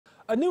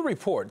A new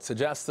report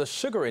suggests the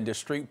sugar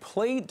industry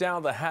played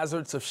down the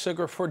hazards of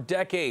sugar for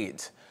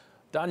decades.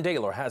 Don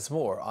Dahler has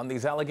more on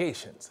these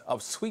allegations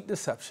of sweet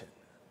deception.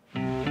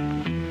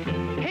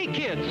 Hey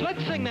kids,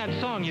 let's sing that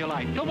song you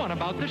like, the one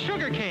about the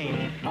sugar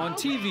cane. On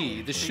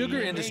TV, the sugar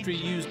industry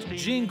used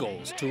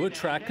jingles to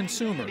attract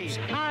consumers.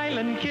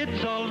 Island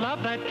kids all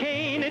love that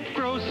cane, it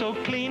grows so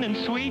clean and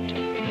sweet.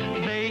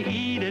 They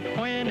eat it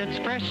when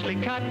it's freshly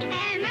cut, and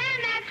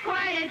then that's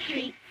quite a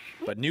treat.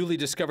 But newly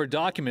discovered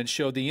documents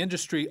show the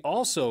industry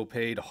also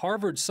paid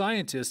Harvard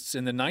scientists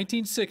in the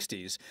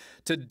 1960s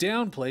to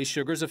downplay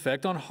sugar's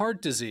effect on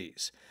heart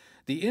disease.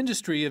 The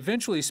industry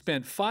eventually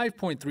spent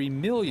 $5.3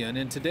 million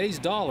in today's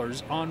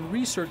dollars on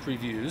research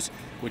reviews,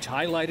 which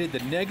highlighted the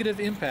negative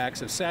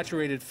impacts of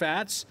saturated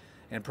fats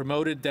and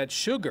promoted that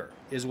sugar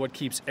is what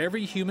keeps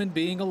every human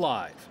being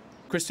alive.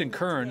 Kristen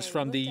Kearns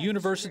from the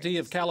University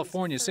of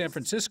California, San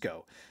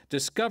Francisco,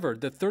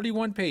 discovered the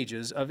 31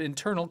 pages of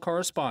internal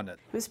correspondence.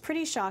 It was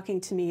pretty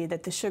shocking to me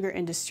that the sugar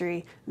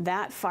industry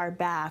that far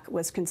back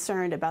was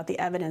concerned about the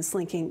evidence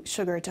linking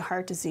sugar to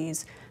heart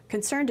disease,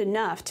 concerned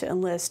enough to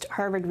enlist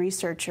Harvard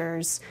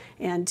researchers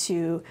and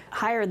to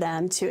hire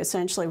them to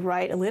essentially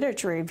write a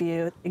literature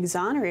review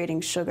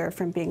exonerating sugar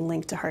from being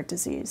linked to heart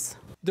disease.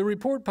 The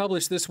report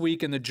published this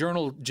week in the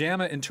journal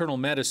JAMA Internal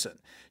Medicine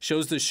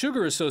shows the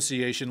Sugar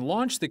Association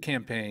launched the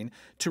campaign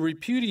to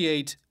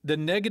repudiate the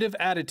negative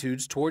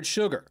attitudes towards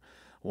sugar.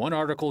 One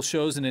article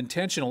shows an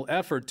intentional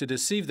effort to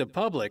deceive the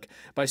public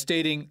by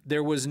stating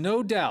there was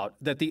no doubt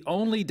that the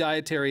only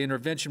dietary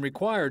intervention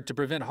required to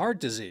prevent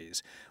heart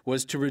disease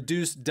was to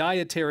reduce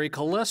dietary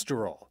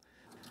cholesterol.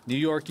 New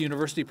York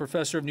University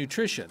professor of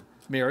nutrition,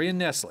 Marion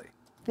Nestle.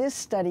 This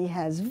study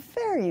has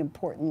very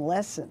important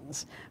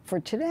lessons for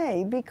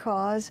today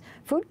because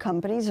food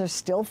companies are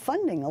still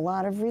funding a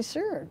lot of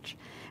research.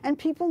 And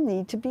people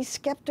need to be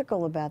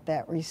skeptical about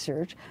that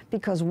research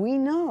because we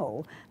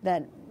know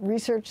that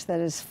research that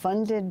is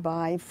funded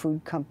by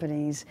food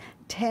companies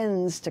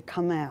tends to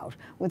come out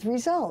with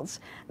results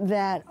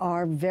that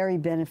are very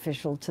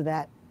beneficial to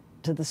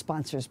the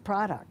sponsor's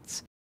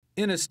products.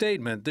 In a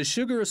statement, the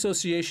Sugar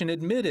Association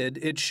admitted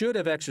it should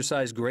have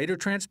exercised greater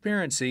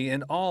transparency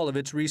in all of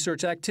its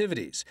research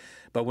activities.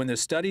 But when the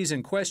studies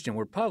in question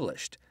were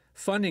published,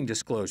 funding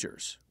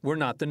disclosures were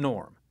not the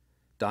norm.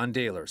 Don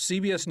Dahler,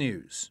 CBS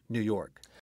News, New York.